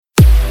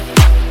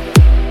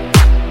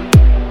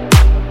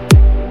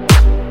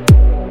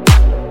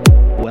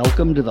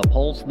Welcome to the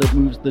pulse that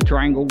moves the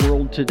Triangle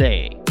world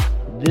today.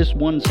 This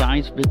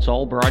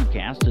one-size-fits-all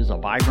broadcast is a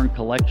vibrant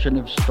collection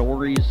of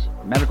stories,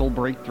 medical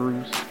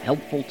breakthroughs,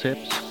 helpful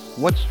tips,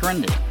 what's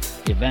trending,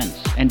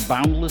 events, and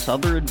boundless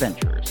other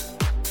adventures.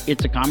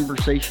 It's a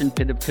conversation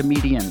pit of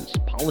comedians,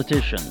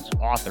 politicians,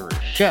 authors,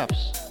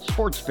 chefs,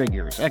 sports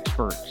figures,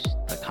 experts,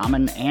 the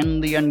common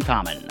and the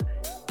uncommon.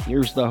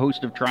 Here's the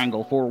host of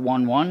Triangle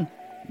 411,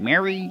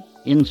 Mary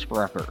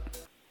Innsbrucker.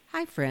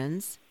 Hi,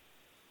 friends.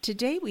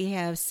 Today we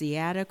have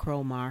Seada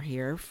Cromar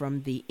here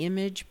from the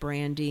image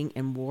branding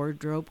and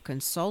wardrobe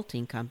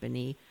consulting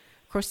company,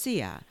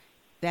 Corsia,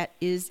 that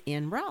is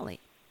in Raleigh.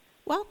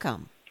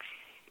 Welcome.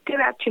 Good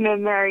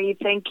afternoon, Mary.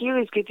 Thank you.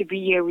 It's good to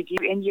be here with you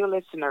and your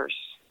listeners.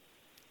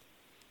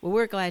 Well,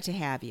 we're glad to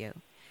have you.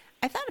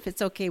 I thought if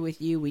it's okay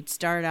with you, we'd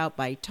start out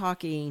by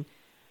talking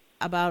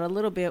about a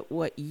little bit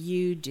what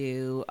you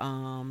do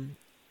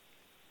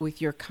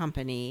with your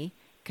company,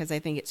 because I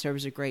think it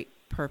serves a great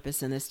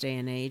purpose in this day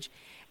and age.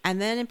 And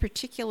then in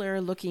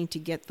particular, looking to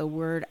get the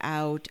word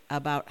out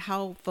about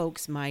how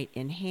folks might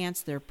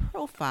enhance their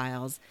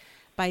profiles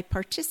by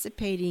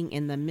participating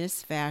in the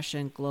Miss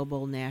Fashion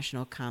Global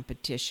National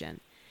Competition.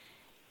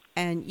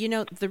 And, you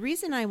know, the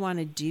reason I want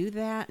to do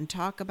that and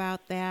talk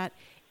about that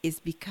is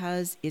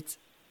because it's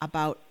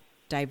about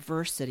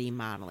diversity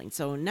modeling.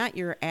 So not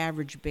your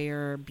average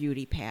bare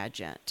beauty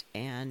pageant.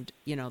 And,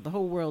 you know, the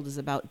whole world is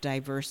about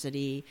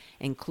diversity,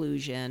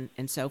 inclusion,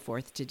 and so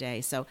forth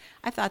today. So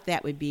I thought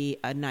that would be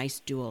a nice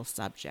dual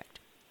subject.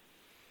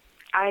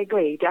 I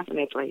agree,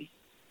 definitely.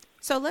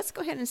 So let's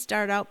go ahead and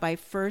start out by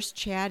first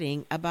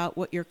chatting about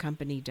what your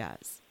company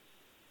does.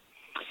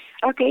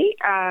 Okay,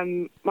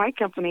 my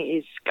company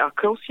is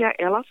Corsia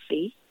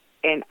LLC,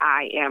 and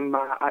I am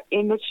an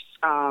image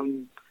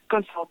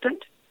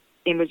consultant.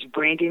 Image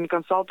branding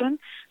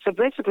consultant. So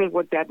basically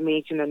what that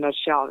means in a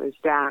nutshell is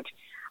that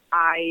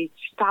I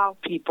style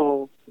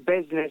people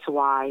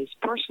business-wise,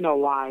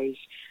 personal-wise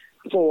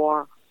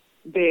for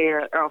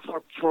their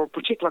for a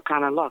particular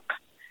kind of look.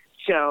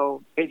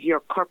 So if you're a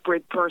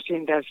corporate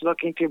person that's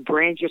looking to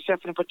brand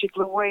yourself in a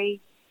particular way,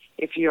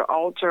 if you're an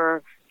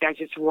author that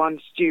just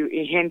wants to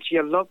enhance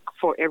your look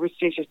for every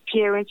stage of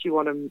appearance, you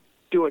want to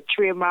do a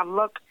trademark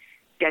look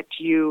that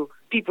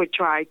people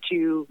try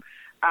to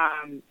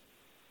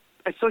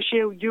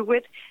associate you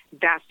with,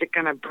 that's the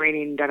kind of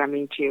branding that I'm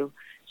into.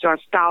 So I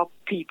style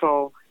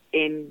people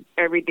in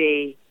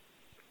everyday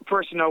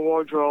personal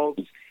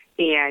wardrobes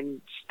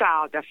and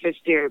style that fits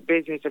their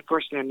business and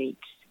personal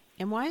needs.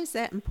 And why is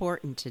that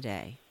important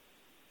today?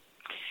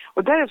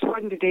 Well, that is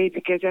important today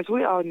because, as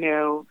we all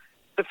know,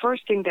 the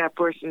first thing that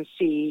person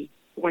see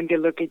when they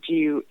look at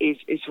you is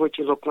what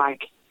you look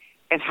like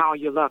and how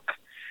you look.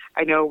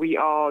 I know we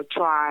all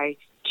try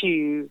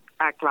to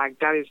act like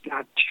that is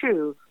not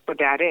true, but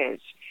that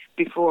is.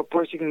 Before a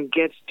person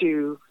gets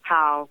to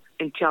how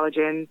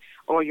intelligent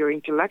or your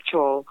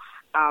intellectual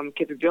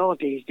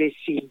capabilities, they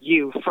see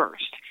you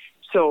first.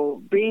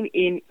 So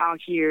being out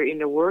here in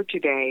the world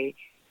today,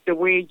 the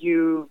way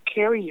you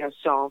carry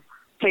yourself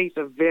plays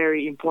a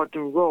very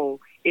important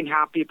role in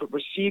how people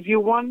perceive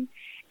you, and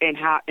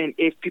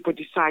if people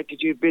decide to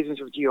do business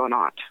with you or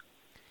not.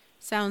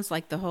 Sounds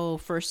like the whole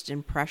first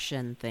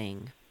impression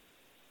thing.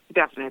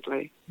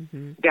 Definitely.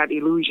 Mm-hmm. That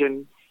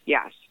illusion,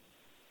 yes.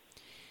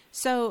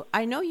 So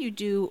I know you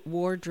do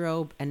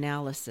wardrobe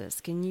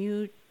analysis. Can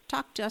you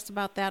talk to us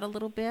about that a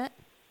little bit?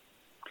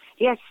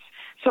 Yes.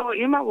 So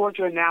in my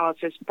wardrobe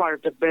analysis part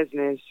of the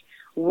business,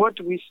 what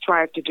we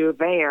strive to do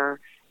there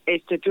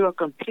is to do a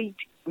complete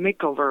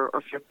makeover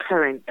of your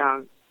current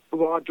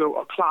wardrobe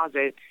or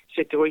closet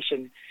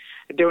situation.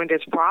 During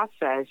this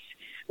process,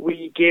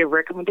 we give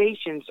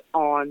recommendations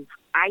on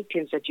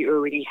items that you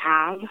already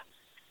have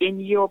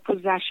in your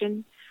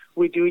possession.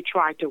 We do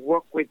try to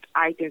work with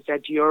items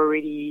that you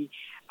already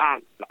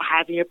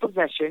have in your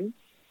possession.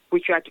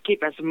 We try to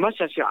keep as much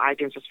of your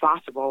items as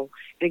possible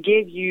and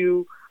give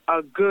you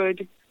a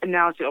good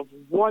analysis of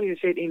what is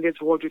it in this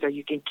wardrobe that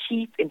you can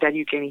keep and that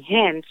you can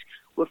enhance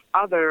with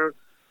other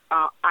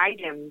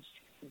items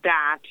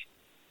that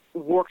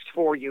works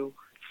for you.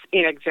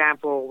 In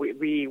example,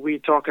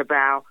 we talk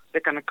about the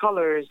kind of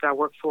colors that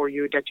work for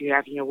you that you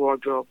have in your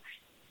wardrobe.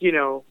 You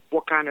know,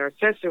 what kind of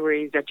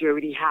accessories that you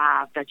already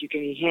have that you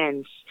can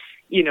enhance,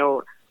 you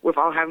know,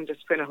 without having to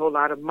spend a whole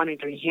lot of money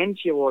to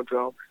enhance your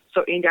wardrobe.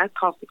 So in that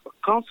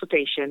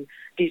consultation,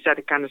 these are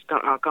the kind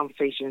of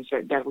conversations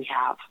that we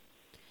have.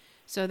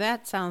 So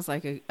that sounds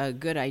like a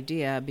good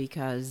idea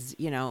because,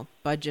 you know,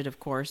 budget,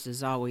 of course,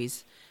 is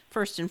always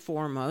first and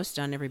foremost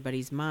on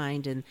everybody's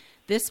mind. And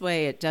this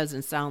way it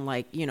doesn't sound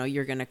like, you know,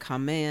 you're going to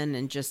come in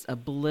and just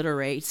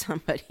obliterate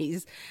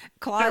somebody's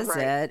closet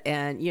right.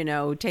 and, you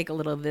know, take a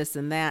little of this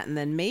and that and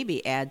then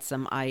maybe add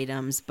some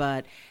items.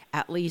 But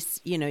at least,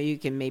 you know, you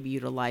can maybe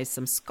utilize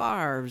some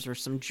scarves or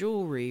some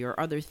jewelry or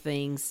other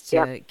things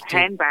to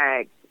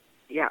handbag.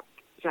 Yeah,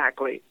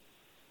 exactly.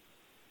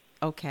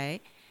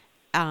 Okay.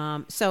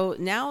 So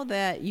now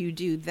that you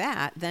do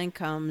that, then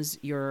comes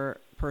your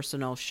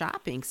personal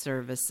shopping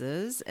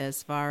services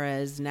as far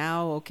as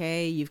now,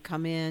 okay, you've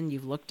come in,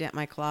 you've looked at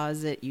my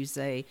closet, you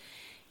say,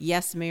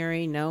 yes,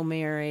 Mary, no,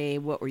 Mary,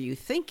 what were you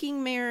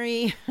thinking,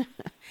 Mary?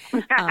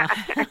 uh,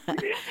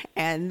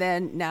 and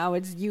then now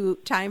it's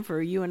time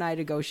for you and I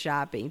to go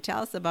shopping.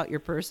 Tell us about your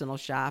personal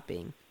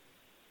shopping.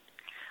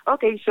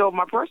 Okay, so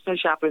my personal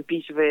shopping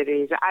piece of it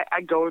is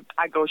I go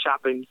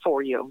shopping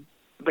for you,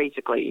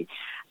 basically,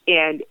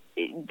 and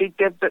the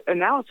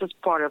analysis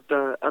part of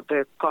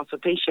the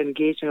consultation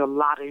gives me a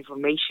lot of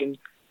information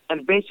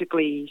and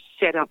basically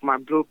set up my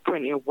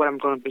blueprint of what I'm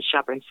going to be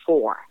shopping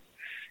for.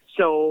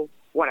 So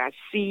what I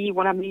see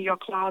when I'm in your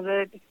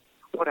closet,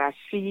 what I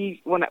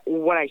see what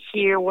I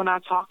hear when I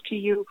talk to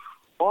you,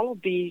 all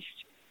of these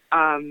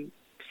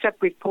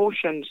separate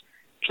portions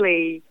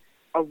play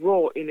a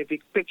role in the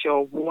big picture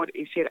of what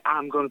is it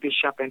I'm going to be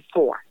shopping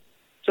for.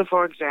 So,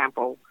 for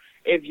example,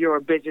 if you're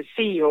a busy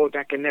CEO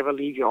that can never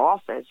leave your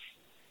office,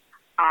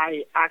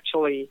 I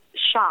actually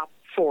shop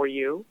for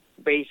you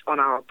based on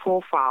our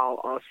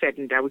profile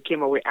setting that we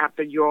came up with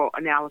after your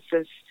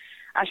analysis.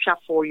 I shop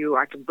for you.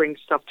 I can bring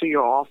stuff to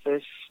your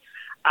office.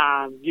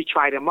 You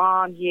try them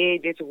on. Yeah,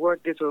 this will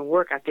work. This will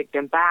work. I take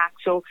them back.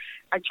 So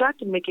I try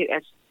to make it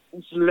as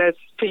less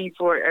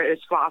painful as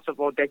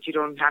possible that you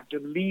don't have to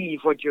leave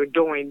what you're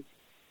doing,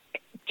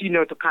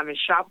 to come and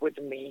shop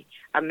with me.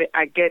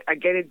 I get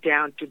it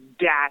down to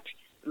that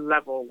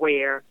level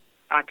where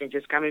I can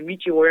just come and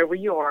meet you wherever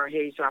you are.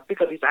 Hey, so I pick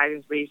up these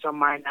items based on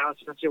my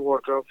analysis of your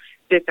wardrobe.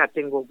 That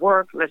thing will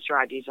work. Let's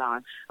try these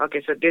on.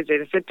 Okay, so this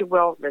didn't fit too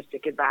well. Let's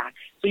take it back.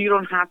 So you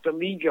don't have to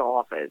leave your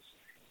office.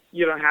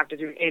 You don't have to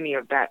do any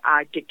of that.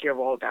 I take care of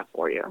all that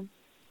for you.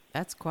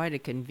 That's quite a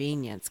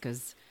convenience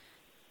because,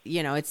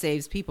 it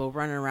saves people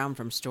running around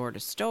from store to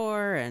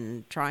store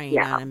and trying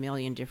on a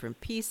million different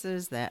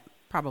pieces that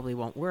probably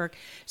won't work.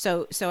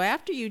 So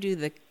after you do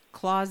the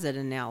closet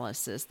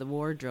analysis, the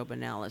wardrobe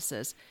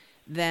analysis,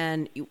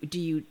 then do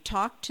you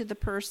talk to the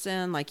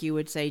person like you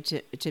would say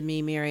to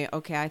me, Mary,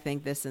 okay, I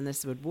think this and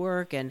this would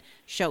work, and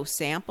show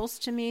samples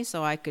to me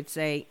so I could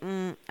say,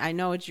 I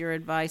know it's your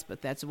advice,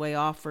 but that's way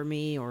off for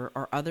me,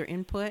 or other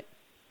input?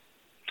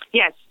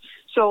 Yes.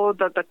 So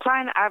the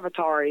client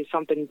avatar is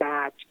something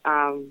that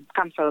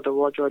comes out of the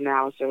wardrobe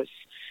analysis.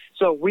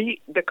 So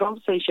the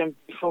conversation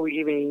before we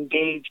even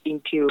engage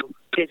into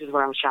this is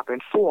what I'm shopping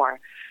for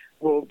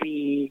will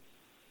be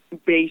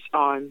based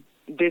on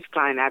this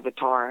client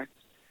avatar,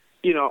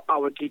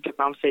 our detailed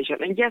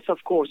conversation. And yes,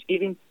 of course,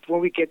 even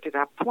when we get to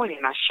that point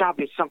in our shop,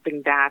 it's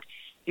something that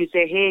you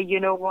say, hey, you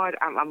know what,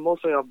 I'm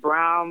mostly a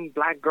brown,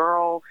 black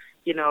girl,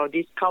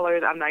 these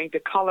colors, I'm not into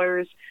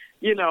colors,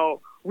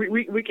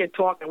 we can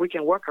talk and we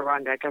can work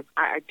around that because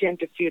I tend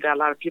to feel that a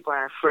lot of people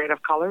are afraid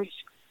of colors.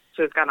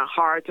 So it's kind of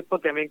hard to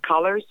put them in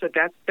colors. So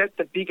that's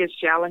the biggest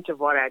challenge of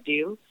what I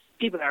do.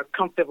 People are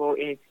comfortable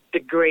in the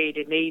gray,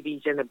 the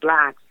navies, and the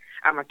blacks.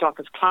 I'm going to talk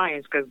as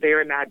clients because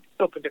they're not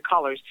open to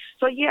colors.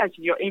 So, yes,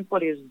 your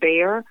input is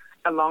there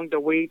along the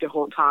way the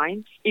whole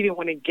time, even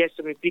when it gets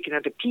to me picking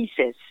up the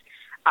pieces.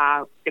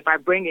 If I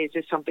bring it, is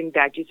it something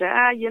that you say,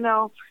 I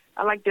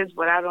like this,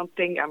 but I don't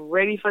think I'm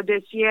ready for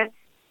this yet,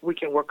 we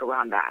can work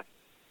around that.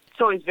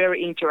 So it's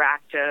very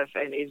interactive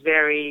and it's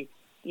very,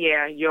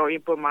 your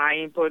input, my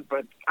input,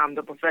 but I'm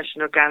the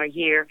professional kind of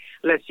here.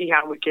 Let's see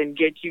how we can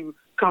get you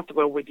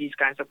comfortable with these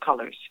kinds of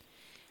colors.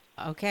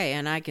 Okay,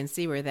 and I can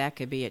see where that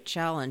could be a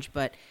challenge,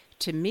 but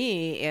to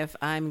me, if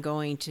I'm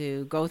going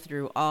to go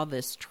through all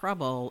this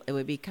trouble, it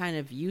would be kind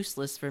of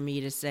useless for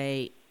me to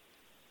say,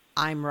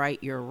 I'm right,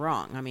 you're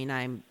wrong. I mean,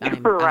 I'm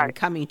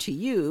coming to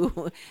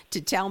you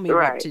to tell me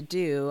what to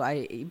do.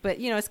 But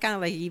it's kind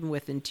of like even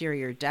with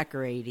interior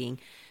decorating,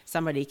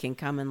 somebody can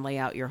come and lay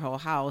out your whole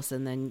house,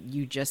 and then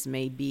you just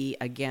may be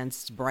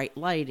against bright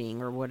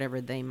lighting or whatever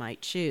they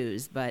might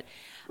choose. But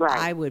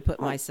I would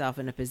put myself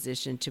in a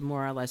position to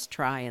more or less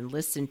try and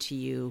listen to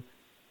you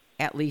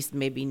at least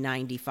maybe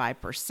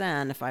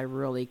 95% if I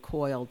really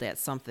coiled at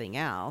something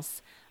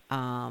else.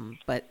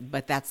 But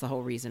that's the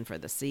whole reason for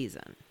the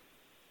season.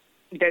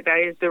 That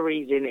is the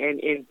reason,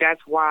 and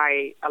that's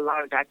why a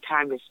lot of that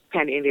time is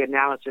spent in the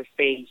analysis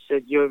phase. So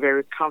you're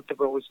very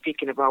comfortable with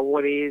speaking about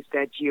what it is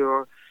that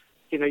you're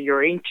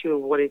into,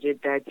 what is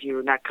it that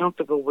you're not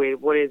comfortable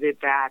with, what is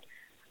it that,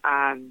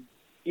 I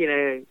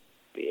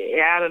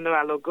don't know,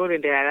 I look good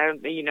in that.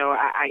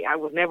 I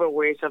would never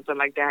wear something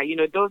like that.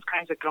 Those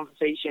kinds of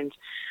conversations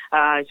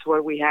is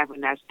what we have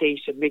in that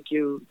stage to make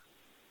you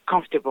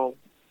comfortable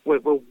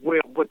with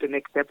what the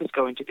next step is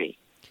going to be.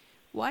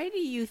 Why do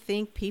you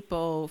think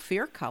people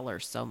fear color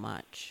so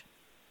much?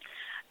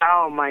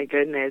 Oh, my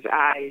goodness.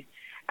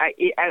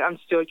 I'm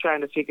still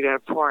trying to figure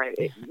that apart.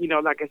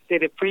 Like I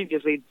said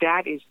previously,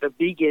 that is the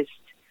biggest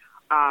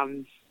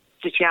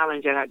the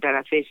challenge that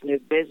I face in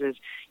this business.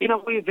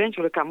 We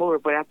eventually come over,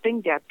 but I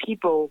think that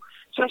people,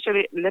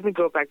 especially, let me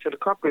go back to the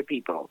corporate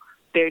people,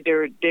 they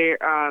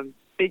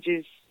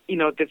just,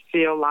 they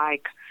feel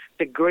like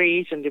the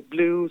grays and the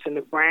blues and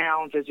the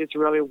browns is just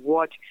really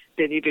what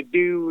they need to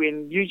do.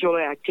 And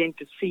usually I tend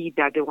to see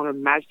that they want to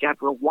match that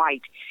with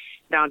white.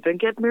 Now, don't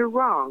get me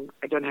wrong.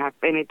 I don't have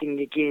anything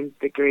against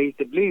the grays,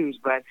 the blues,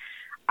 but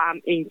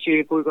I'm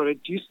into, if we're going to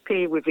just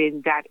stay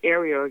within that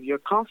area of your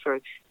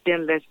comfort,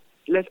 then let's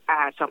let's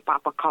add some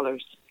pop of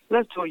colors.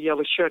 Let's do a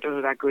yellow shirt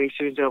under that gray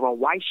suit instead of a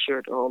white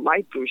shirt or a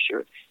light blue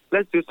shirt.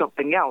 Let's do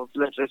something else.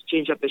 Let's just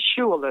change up the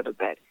shoe a little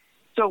bit.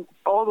 So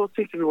all those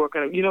things we work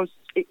on.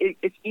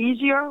 It's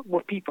easier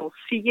when people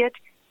see it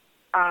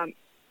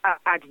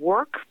at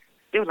work.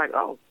 They're like,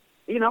 oh,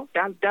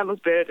 that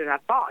looks better than I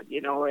thought.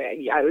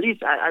 At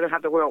least I don't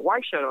have to wear a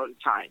white shirt all the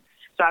time.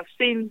 So I've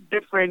seen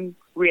different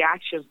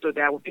reactions to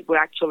that when people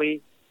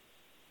actually,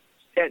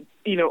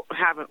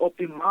 have an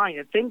open mind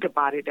and think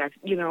about it. That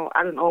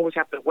I don't always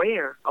have to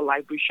wear a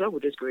light blue shirt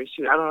with this gray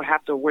suit. I don't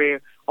have to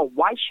wear a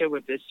white shirt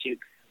with this suit.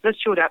 Let's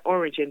show that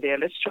orange in there.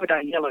 Let's show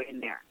that yellow in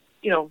there.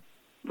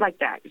 Like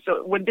that.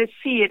 So when they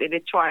see it and they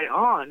try it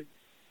on,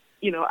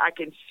 I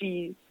can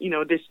see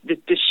this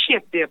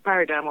shift their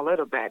paradigm a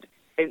little bit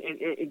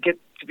and get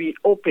to be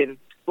open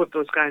with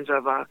those kinds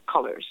of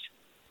colors.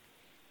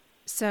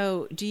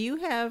 So do you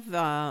have,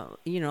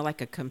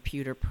 like a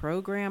computer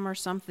program or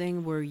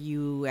something where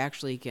you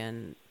actually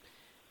can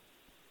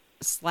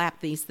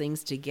slap these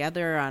things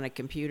together on a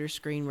computer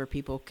screen where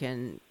people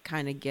can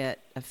kind of get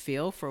a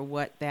feel for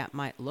what that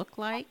might look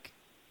like?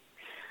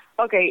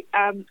 Okay.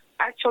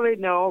 Actually,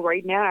 no.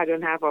 Right now, I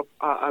don't have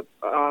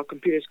a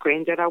computer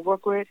screen that I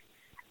work with.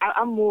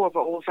 I'm more of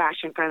an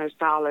old-fashioned kind of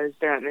stylist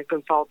than a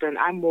consultant.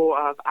 I'm more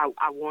of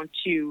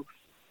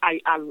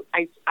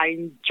I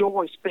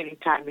enjoy spending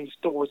time in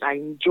stores. I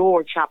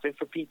enjoy shopping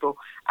for people.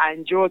 I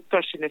enjoy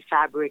touching the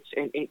fabrics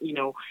and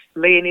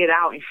laying it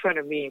out in front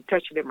of me and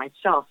touching it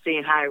myself,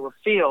 seeing how it will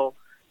feel.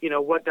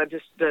 What does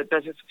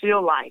it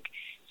feel like?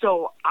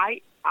 So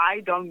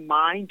I don't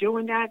mind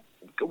doing that.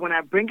 When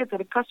I bring it to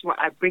the customer,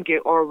 I bring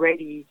it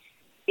already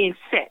in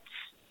sets.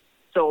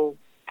 So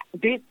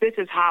this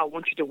is how I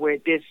want you to wear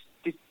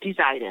these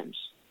items.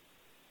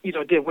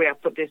 The way I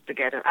put this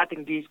together. I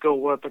think these go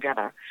well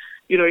together.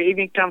 It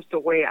even comes to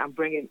where I'm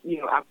bringing,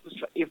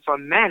 if for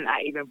men,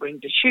 I even bring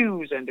the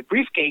shoes and the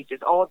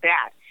briefcases, all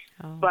that.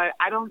 Oh. But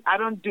I'm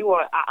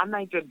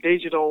not into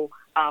digital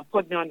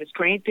putting on the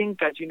screen thing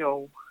because,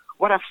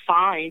 what I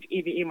find,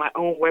 even in my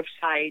own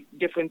website,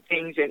 different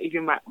things, and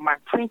even my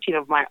printing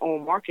of my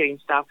own marketing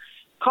stuff,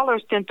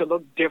 colors tend to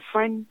look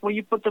different when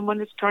you put them on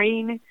the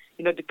screen,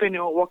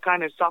 depending on what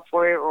kind of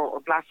software or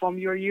platform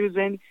you're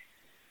using.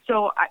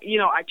 So,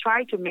 I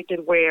try to make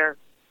it where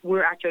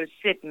we're actually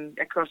sitting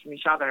across from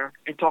each other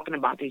and talking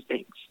about these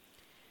things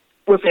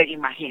with it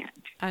in my hand.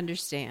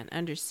 Understand.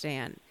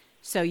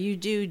 So you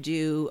do,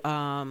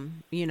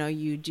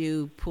 you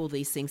do pull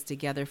these things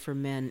together for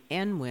men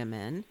and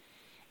women.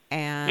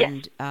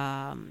 And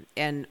yes.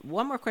 And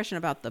one more question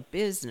about the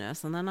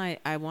business, and then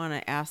I want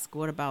to ask,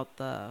 what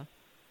about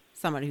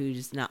somebody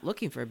who's not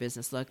looking for a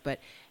business look? But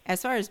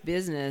as far as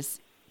business,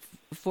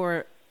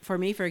 for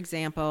me, for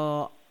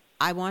example,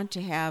 I want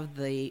to have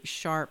the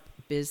sharp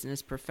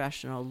business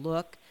professional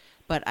look,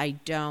 but I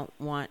don't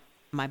want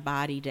my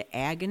body to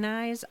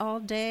agonize all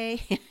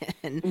day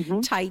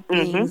and tight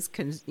things,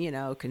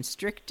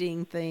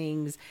 constricting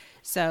things.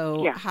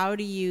 So how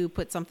do you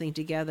put something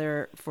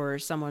together for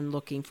someone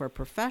looking for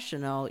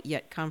professional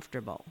yet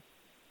comfortable?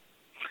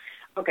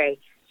 Okay,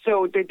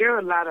 so there are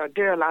a lot of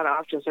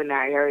options in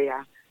that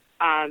area.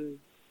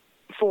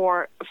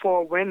 For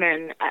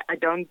women,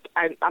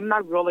 I'm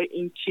not really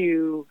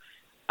into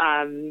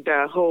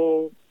the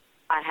whole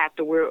I have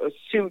to wear a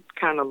suit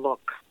kind of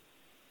look.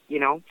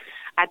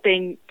 I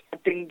think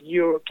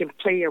you can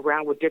play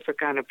around with different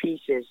kind of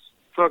pieces.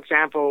 For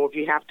example, if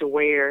you have to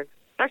wear,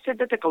 let's say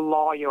that's like a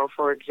lawyer,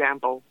 for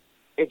example.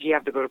 If you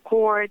have to go to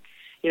court,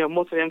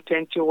 most of them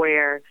tend to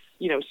wear,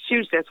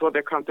 suits. That's what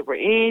they're comfortable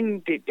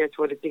in. That's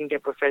what the thing their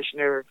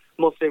profession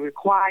mostly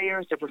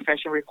requires, their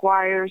profession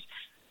requires.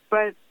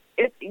 But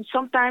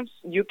sometimes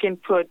you can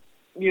put,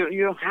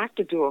 you don't have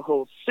to do a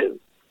whole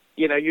suit.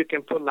 You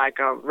can put like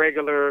a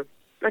regular,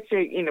 let's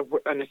say in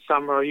the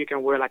summer, you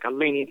can wear like a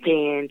linen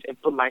pants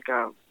and put like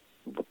a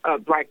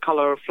bright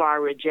color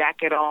flowery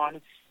jacket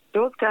on.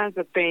 Those kinds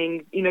of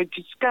things,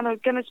 just kind of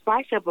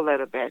spice up a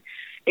little bit.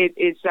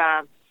 It's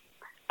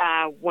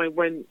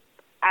when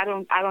I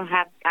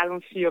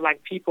don't feel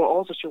like people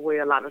also should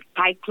wear a lot of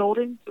tight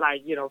clothing,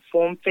 like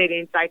form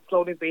fitting tight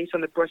clothing based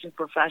on the person's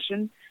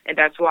profession, and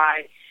that's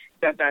why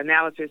the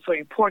analysis is so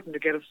important to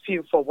get a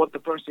feel for what the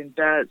person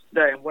does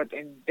and what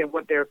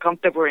they're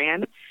comfortable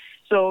in.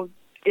 So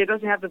it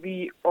doesn't have to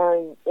be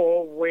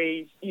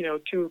always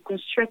too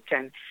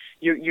constricting.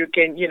 You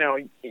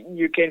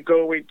can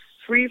go with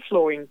free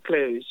flowing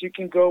clothes. You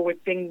can go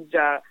with things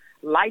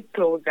light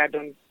clothes that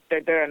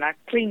are not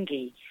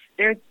clingy.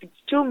 There's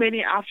too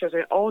many options,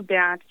 and all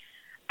that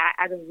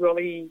I don't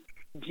really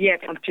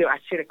get until I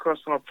sit across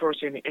from a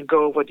person and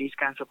go over these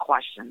kinds of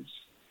questions.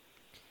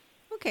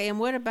 Okay, and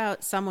what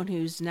about someone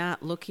who's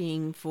not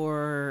looking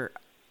for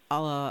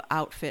an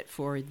outfit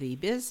for the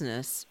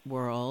business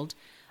world?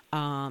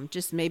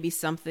 Just maybe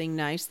something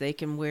nice they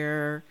can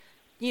wear,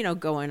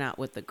 going out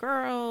with the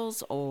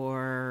girls,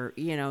 or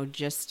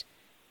just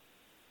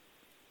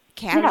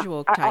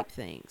casual type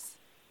things.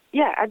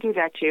 Yeah, I do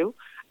that too.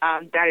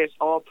 That is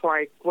all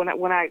part. When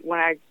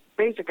I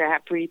basically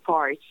have three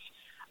parts.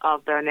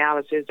 of the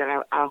analysis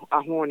that I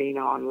hone in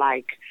on,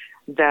 like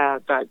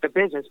the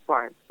business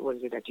part. What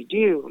is it that you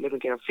do? Let me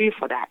get a feel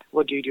for that.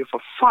 What do you do for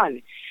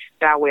fun?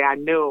 That way I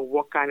know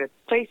what kind of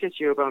places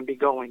you're going to be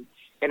going.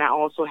 And I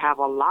also have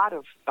a lot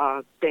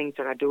of things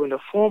that I do in the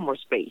formal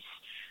space.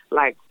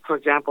 Like, for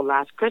example,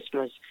 last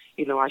Christmas,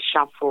 I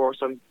shopped for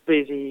some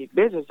busy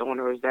business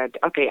owners that,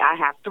 okay, I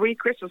have 3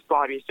 Christmas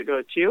parties to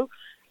go to.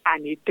 I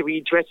need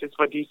 3 dresses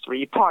for these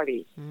 3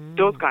 parties.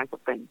 Those kinds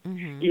of things.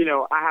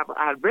 I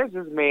had a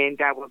businessman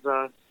that was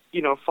a,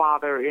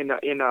 father in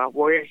a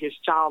where his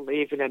child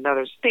lived in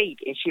another state,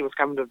 and she was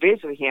coming to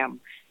visit him,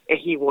 and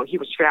he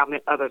was traveling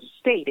in other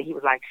state, and he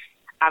was like,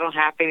 I don't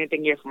have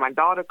anything here for my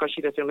daughter because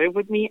she doesn't live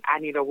with me. I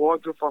need a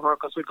wardrobe for her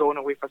because we're going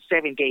away for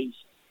 7 days.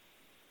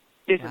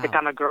 This is the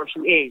kind of girl she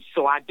is.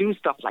 So I do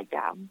stuff like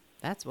that.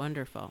 That's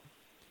wonderful.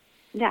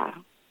 Yeah.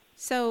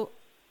 So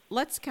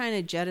let's kind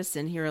of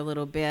jettison here a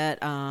little bit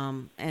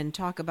and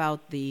talk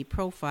about the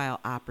profile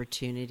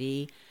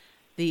opportunity.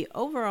 The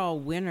overall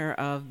winner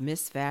of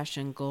Miss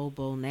Fashion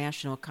Global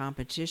National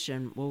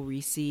Competition will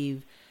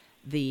receive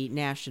the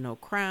national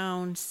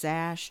crown,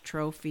 sash,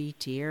 trophy,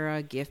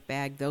 tiara, gift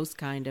bag, those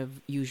kind of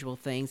usual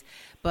things,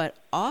 but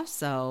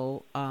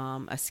also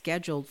a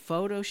scheduled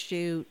photo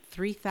shoot,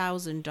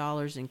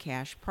 $3,000 in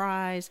cash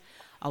prize,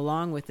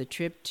 along with a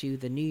trip to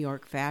the New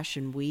York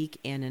Fashion Week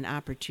and an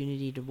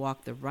opportunity to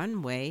walk the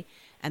runway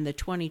and the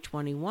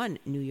 2021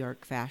 New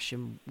York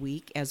Fashion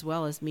Week, as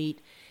well as meet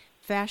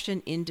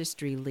fashion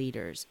industry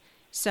leaders.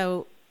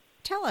 So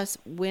tell us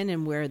when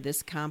and where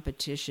this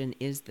competition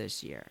is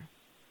this year.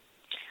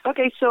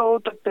 Okay,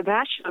 so the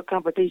national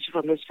competition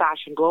for Miss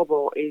Fashion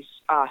Global is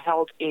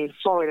held in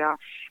Florida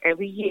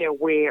every year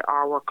where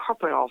our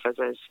corporate office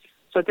is.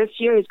 So this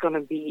year is going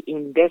to be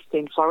in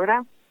Destin,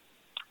 Florida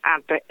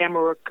at the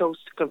Emerald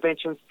Coast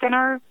Convention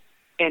Center,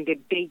 and the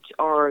dates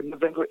are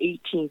November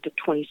 18th to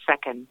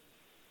 22nd,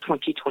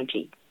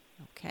 2020.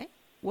 Okay.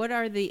 What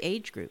are the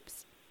age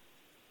groups?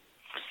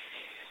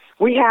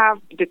 We have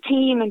the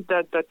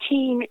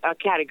teen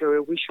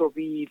category, which will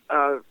be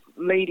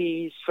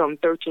ladies from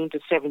 13 to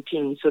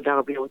 17, so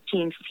that'll be a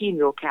teen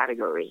female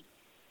category.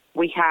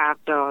 We have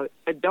the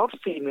adult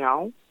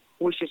female,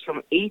 which is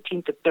from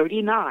 18 to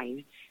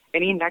 39.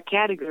 And in that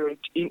category,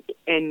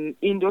 in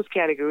those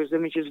categories,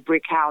 let me just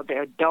break how the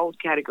adult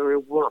category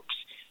works.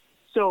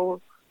 So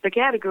the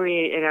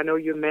category, and I know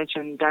you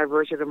mentioned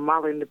diversity of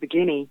model in the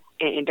beginning,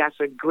 and that's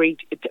a great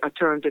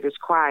term to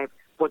describe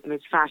what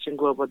Miss Fashion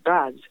Global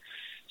does.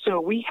 So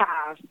we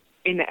have,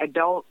 in the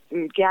adult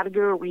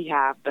category, we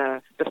have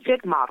the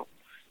fit model.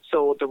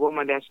 So the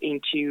woman that's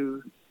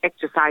into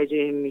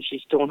exercising,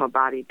 she's toned her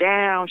body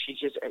down, she's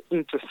just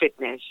into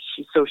fitness,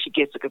 so she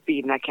gets to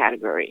compete in that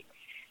category.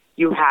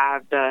 You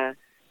have the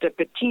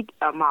petite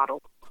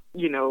model,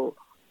 the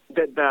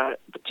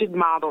petite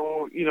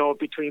model,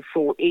 between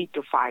 4'8"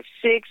 to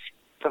 5'6",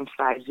 from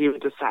size 0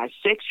 to size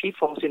 6, she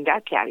falls in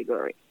that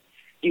category.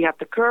 You have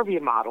the curvy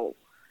model,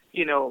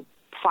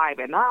 5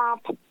 and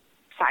up,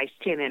 size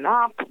 10 and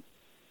up.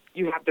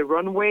 You have the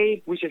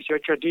runway, which is your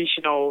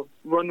traditional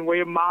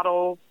runway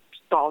model,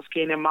 tall,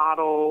 skinny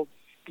model,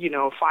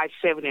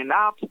 5'7" and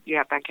up. You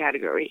have that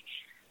category.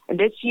 And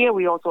this year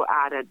we also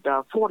added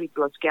the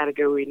 40-plus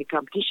category in the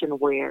competition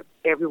where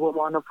every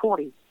woman under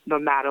 40, no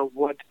matter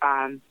what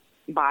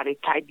body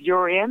type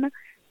you're in,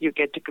 you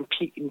get to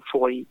compete in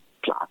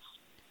 40-plus.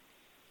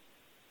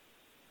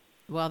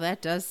 Well,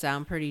 that does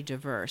sound pretty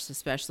diverse,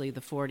 especially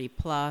the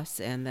 40-plus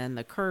and then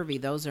the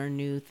curvy. Those are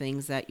new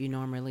things that you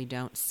normally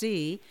don't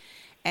see.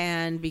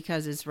 And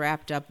because it's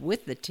wrapped up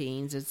with the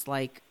teens, it's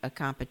like a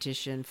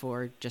competition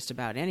for just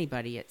about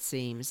anybody, it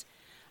seems.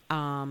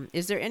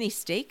 Is there any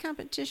state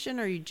competition,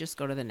 or you just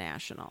go to the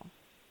national?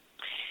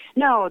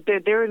 No,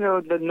 there are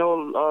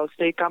no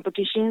state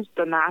competitions.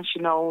 The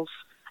nationals,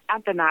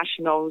 at the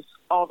nationals,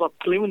 all the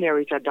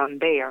preliminaries are done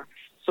there.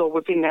 So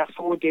within that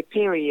 4-day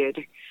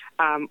period,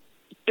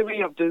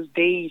 3 of those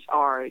days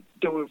are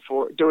during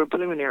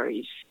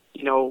preliminaries.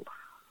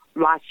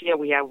 Last year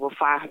we had over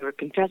 500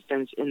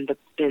 contestants in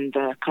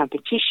the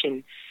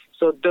competition.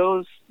 So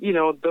those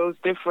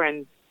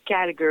different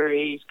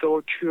categories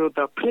go through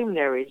the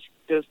preliminaries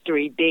those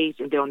 3 days,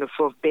 and then on the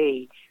 4th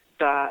day,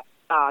 the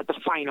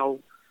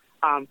final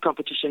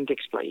competition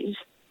takes place.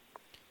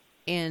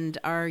 And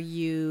are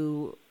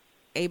you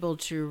able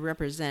to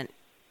represent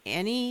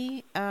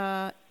any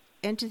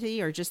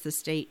entity or just the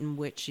state in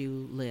which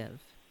you live?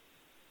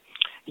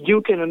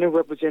 You can only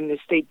represent the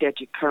state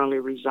that you currently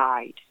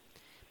reside.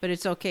 But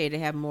it's okay to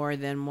have more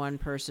than one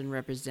person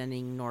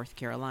representing North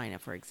Carolina,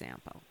 for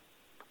example.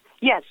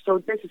 Yes, so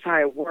this is how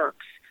it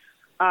works.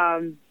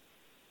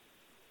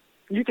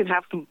 You can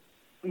have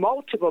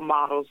multiple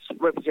models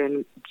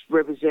representing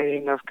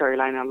North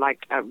Carolina.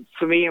 Like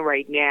for me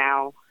right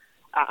now,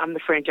 I'm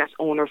the franchise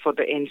owner for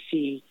the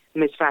NC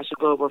Miss Fashion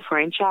Global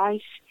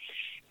franchise.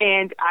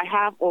 And I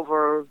have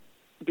over,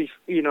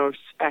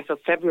 as of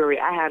February,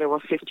 I had over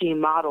 15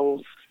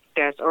 models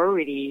that's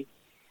already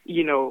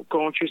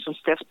going through some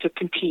steps to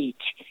compete.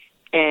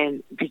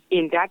 And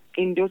in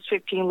those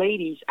 15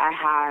 ladies, I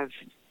have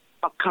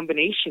a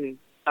combination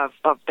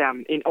of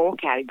them in all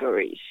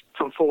categories,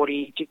 from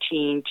 40 to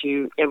teen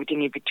to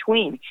everything in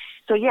between.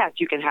 So yes,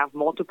 you can have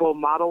multiple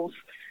models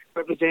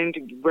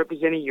representing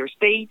your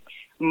state.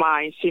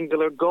 My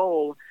singular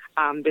goal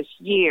this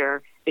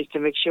year is to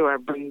make sure I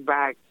bring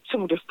back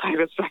some of those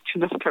titles back to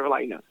North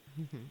Carolina.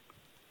 Mm-hmm.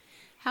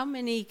 How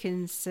many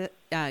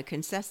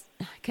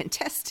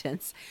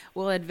contestants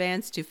will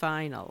advance to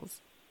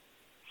finals?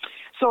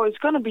 So it's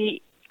going to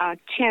be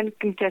 10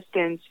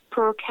 contestants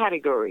per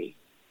category.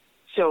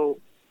 So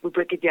we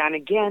break it down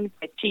again: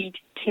 petite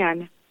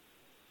 10,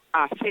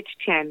 fit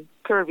 10,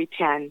 curvy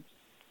 10,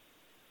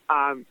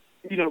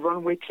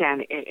 runway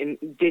 10, and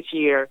this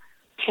year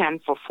 10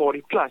 for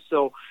 40 plus.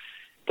 So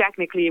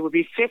technically it would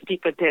be 50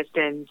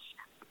 contestants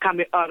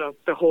coming out of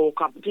the whole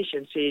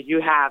competition. So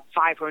you have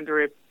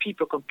 500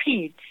 people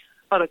compete.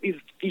 Out of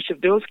each of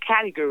those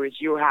categories,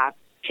 you have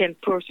 10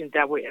 persons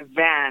that will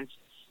advance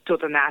to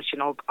the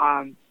national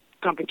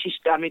competition,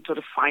 to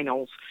the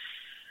finals.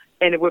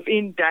 And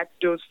within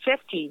those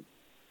 50,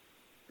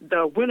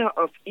 the winner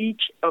of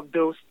each of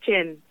those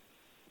 10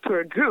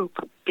 per group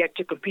get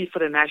to compete for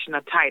the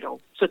national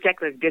title. So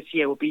technically this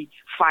year will be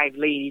 5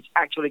 ladies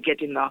actually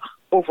getting the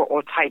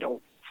overall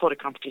title for the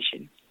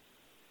competition.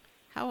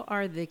 How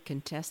are the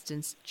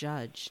contestants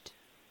judged?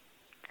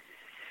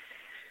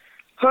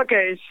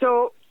 Okay,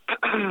 so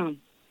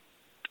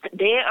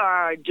they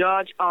are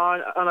judged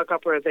on a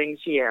couple of things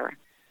here.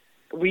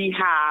 We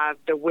have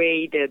the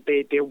way that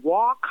they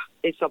walk.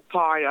 It's a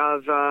part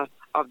of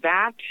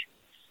that.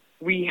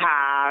 We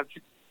have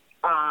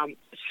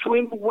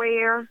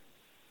swimwear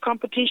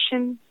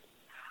competition.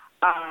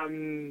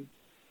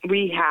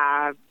 We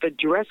have the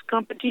dress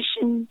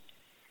competition,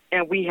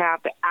 and we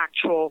have the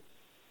actual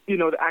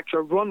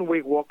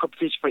runway walk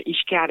competition for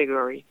each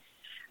category.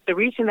 The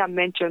reason I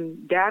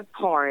mentioned that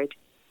part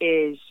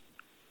is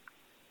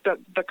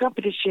the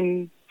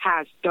competition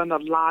has done a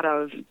lot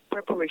of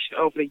preparation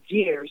over the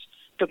years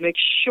to make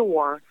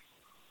sure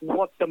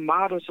what the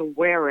models are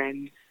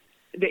wearing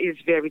is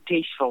very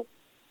tasteful.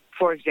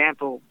 For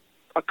example,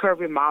 a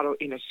curvy model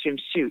in a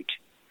swimsuit.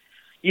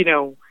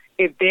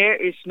 If there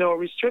is no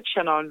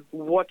restriction on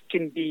what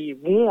can be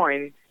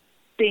worn,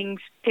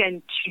 things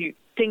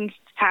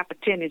have a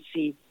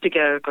tendency to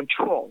get out of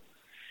control.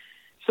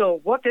 So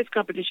what this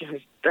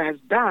competition has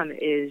done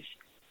is,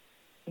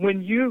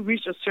 when you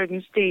reach a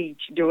certain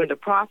stage during the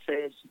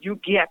process, you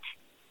get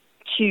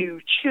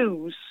to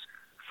choose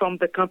from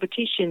the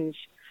competition's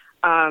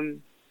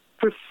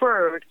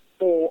preferred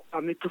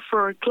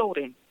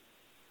clothing.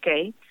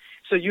 Okay,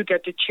 so you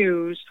get to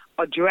choose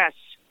a dress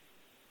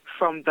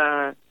from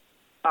the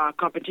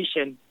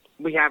competition.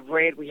 We have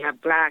red, we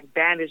have black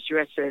bandage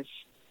dresses,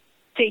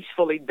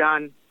 tastefully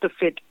done to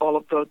fit all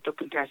of the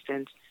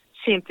contestants.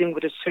 Same thing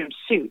with a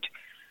swimsuit.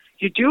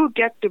 You do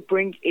get to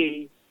bring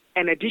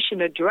an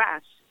additional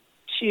dress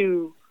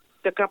to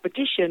the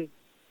competition,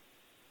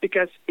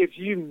 because if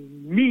you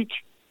meet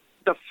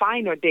the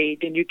final day,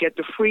 then you get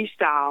to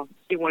freestyle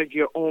in one of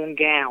your own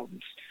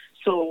gowns.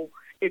 So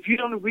if you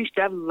don't reach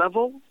that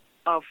level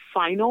of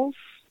finals,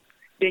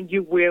 then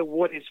you wear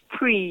what is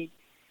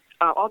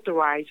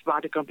authorized by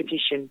the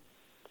competition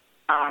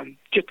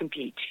to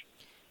compete.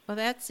 Well,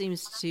 that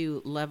seems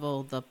to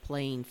level the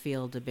playing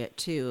field a bit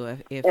too.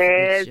 If exactly.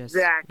 It's just,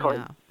 yeah.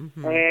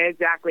 Mm-hmm.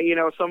 Exactly.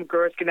 Some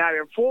girls cannot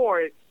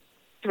afford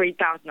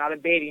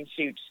 $3,000 bathing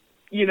suits.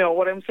 You know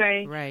what I'm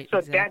saying? Right. So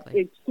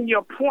exactly. it's to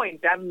your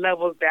point, that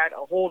levels that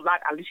a whole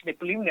lot, at least in the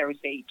preliminary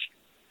stage,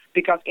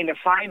 because in the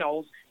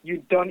finals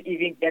you don't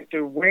even get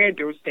to wear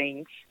those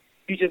things.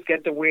 You just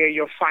get to wear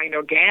your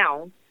final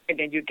gown, and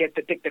then you get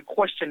to take the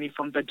questioning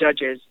from the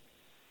judges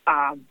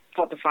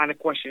for the final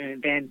question,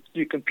 and then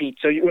you compete.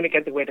 So you only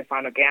get to wear the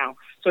final gown.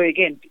 So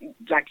again,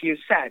 like you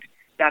said,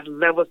 that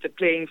levels the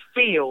playing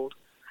field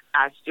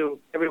as to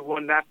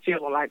everyone that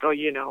feel like,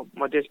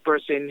 this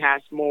person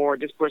has more,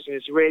 this person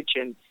is rich,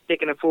 and they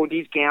can afford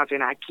these gowns,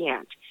 and I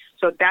can't.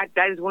 So that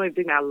is one of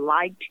the things I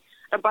liked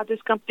about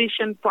this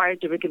competition prior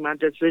to making my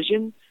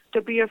decision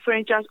to be a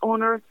franchise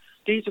owner.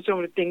 These are some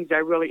of the things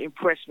that really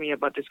impressed me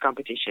about this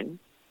competition.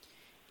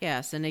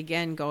 Yes, and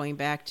again, going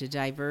back to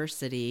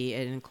diversity,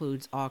 it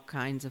includes all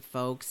kinds of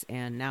folks,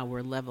 and now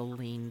we're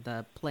leveling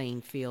the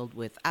playing field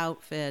with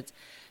outfits.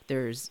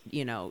 There's,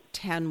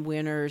 10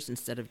 winners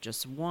instead of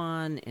just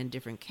one in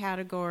different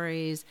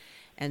categories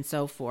and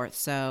so forth.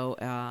 So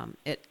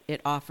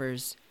it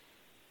offers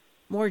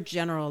more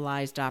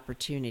generalized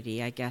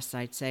opportunity, I guess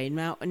I'd say.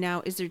 Now,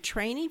 is there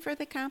training for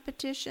the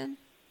competition?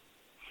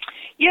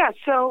 Yeah,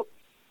 so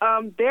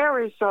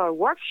there is a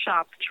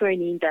workshop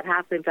training that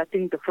happens, I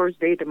think, the first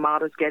day the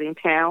models get in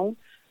town,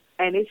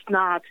 and it's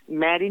not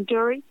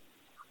mandatory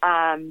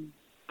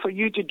for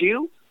you to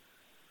do.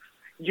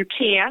 You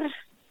can.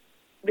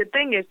 The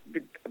thing is,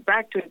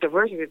 back to the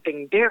diversity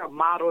thing, there are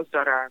models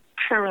that are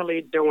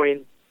currently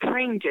doing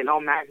printing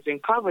on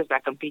magazine covers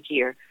that compete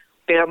here.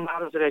 There are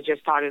models that are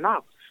just starting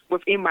up.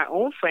 Within my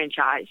own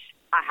franchise,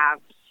 I have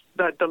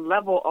the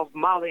level of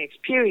modeling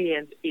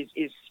experience is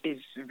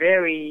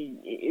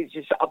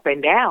just up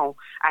and down.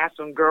 I have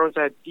some girls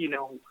that,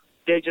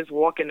 they're just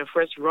walking the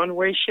first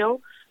runway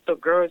show. So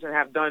girls that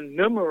have done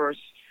numerous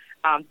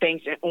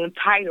things and own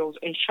titles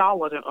in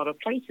Charlotte and other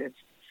places.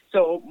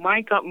 So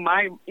my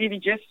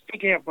even just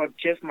speaking about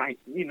just my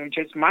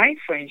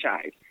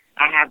franchise,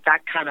 I have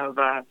that kind of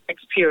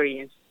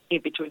experience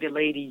in between the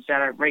ladies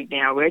that are right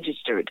now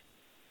registered.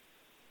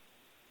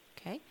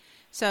 Okay.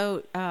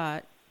 So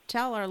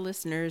tell our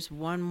listeners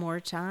one more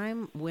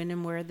time when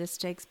and where this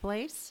takes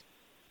place.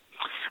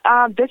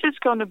 This is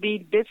going to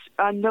be this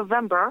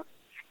November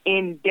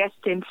in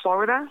Destin,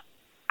 Florida,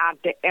 at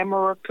the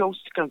Emerald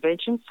Coast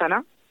Convention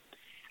Center,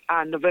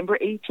 November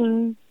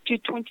 18th to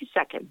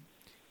 22nd.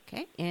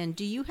 Okay. And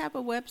do you have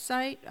a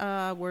website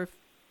where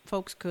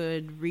folks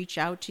could reach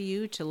out to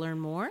you to learn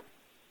more?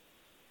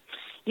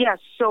 Yes.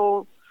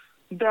 So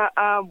the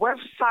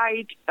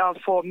website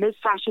for Miss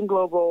Fashion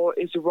Global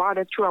is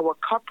routed through our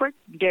corporate.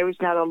 There is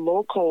not a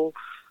local,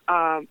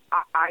 I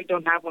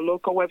don't have a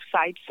local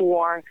website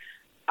for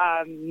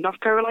North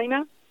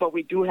Carolina, but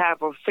we do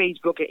have a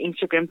Facebook and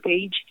Instagram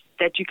page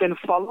that you can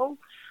follow.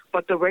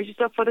 But the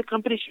register for the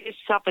company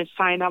itself and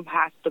sign up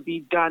has to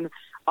be done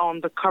on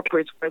the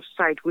corporate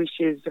website, which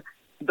is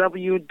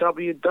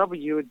www.miss,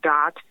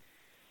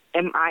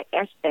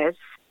 as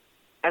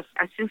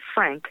in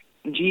Frank,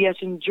 G as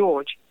in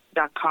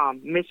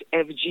George.com,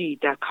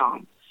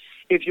 MissFG.com.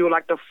 If you would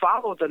like to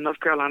follow the North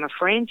Carolina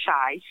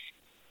franchise,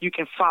 you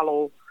can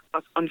follow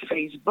us on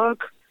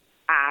Facebook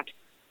at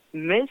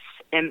Miss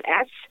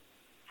MS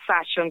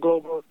Fashion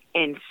Global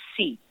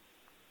NC,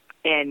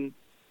 and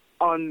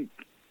on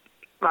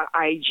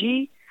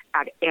IG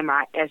at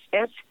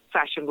MISS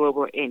Fashion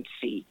Global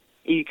NC.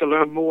 You can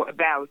learn more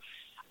about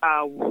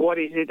what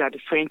is it that the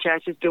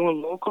franchise is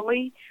doing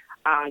locally.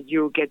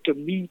 You'll get to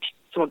meet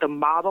some of the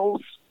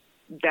models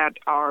that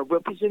are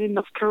representing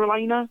North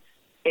Carolina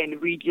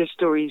and read your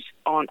stories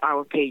on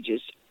our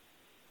pages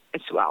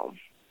as well.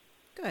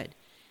 Good.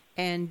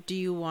 And do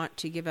you want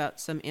to give out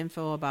some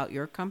info about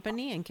your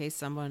company in case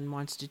someone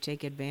wants to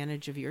take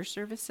advantage of your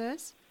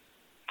services?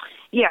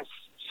 Yes.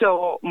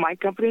 So my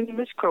company name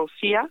is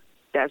Crocia.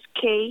 That's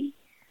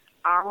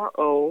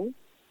KROCIA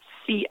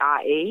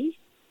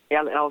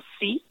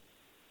LLC.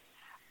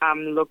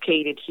 I'm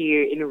located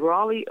here in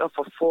Raleigh off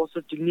of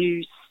Forsyth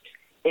News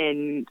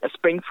in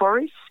Spring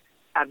Forest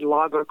at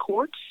Lager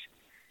Court,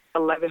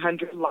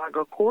 1100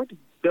 Lager Court,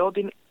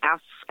 Building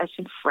F as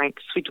in Frank,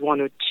 Suite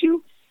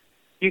 102.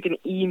 You can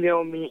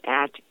email me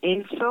at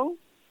info,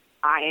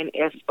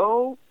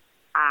 INFO,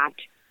 at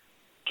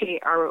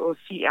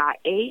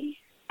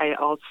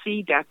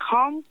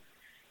KROCIALLC.com.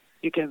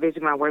 You can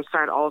visit my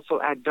website also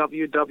at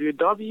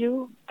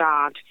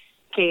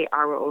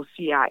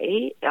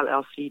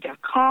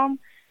www.KROCIALLC.com.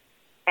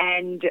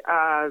 And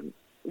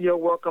you're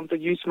welcome to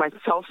use my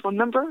cell phone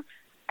number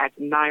at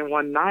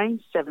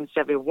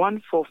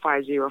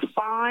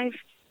 919-771-4505.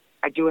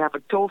 I do have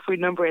a toll-free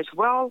number as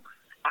well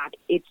at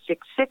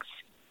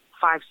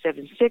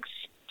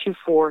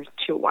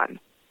 866-576-2421.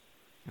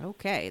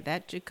 Okay,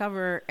 that should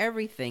cover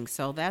everything,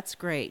 so that's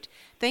great.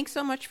 Thanks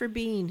so much for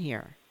being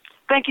here.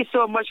 Thank you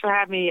so much for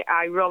having me.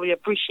 I really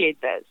appreciate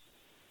this.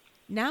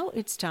 Now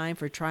it's time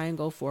for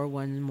Triangle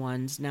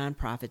 411's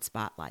Nonprofit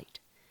Spotlight.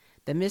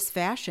 The Miss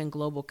Fashion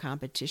Global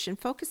Competition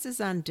focuses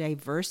on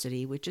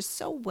diversity, which is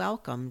so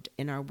welcomed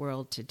in our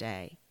world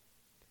today.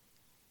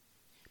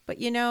 But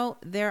you know,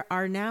 there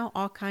are now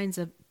all kinds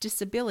of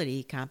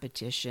disability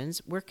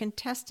competitions where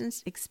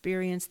contestants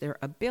experience their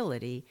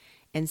ability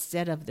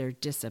instead of their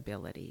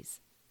disabilities.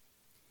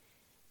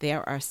 They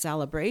are a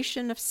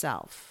celebration of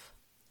self.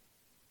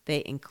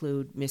 They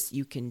include Miss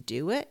You Can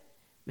Do It,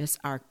 Miss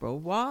Arc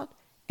Browald,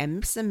 and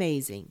Miss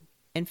Amazing.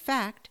 In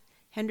fact,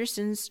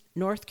 Henderson's,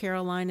 North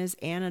Carolina's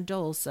Anna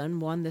Dolson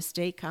won the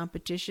state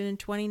competition in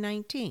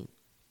 2019.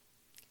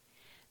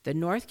 The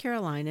North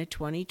Carolina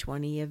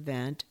 2020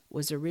 event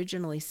was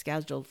originally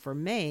scheduled for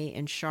May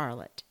in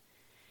Charlotte.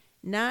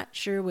 Not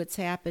sure what's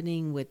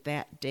happening with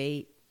that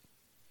date,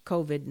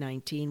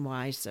 COVID-19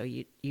 wise, so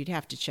you'd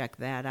have to check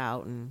that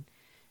out and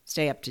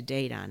stay up to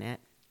date on it.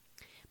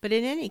 But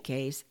in any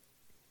case,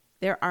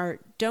 there are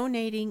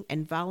donating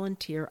and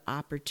volunteer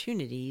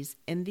opportunities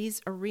in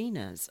these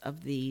arenas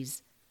of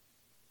these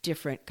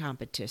different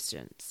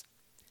competitions,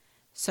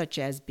 such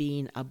as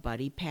being a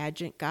buddy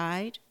pageant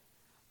guide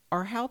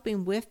or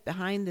helping with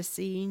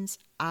behind-the-scenes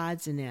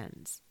odds and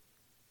ends.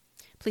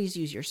 Please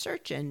use your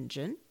search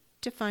engine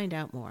to find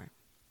out more.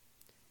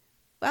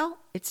 Well,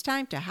 it's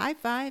time to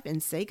high-five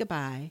and say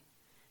goodbye.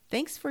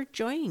 Thanks for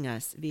joining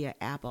us via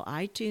Apple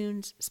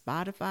iTunes,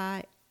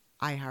 Spotify,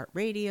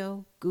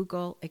 iHeartRadio,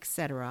 Google,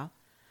 etc.,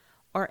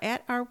 or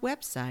at our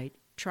website,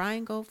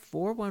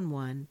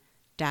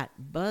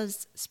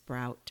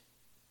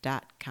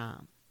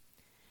 triangle411.buzzsprout.com.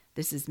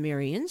 This is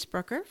Mary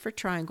Innsbrucker for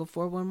Triangle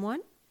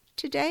 411.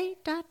 Today, ...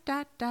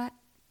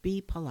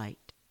 be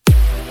polite.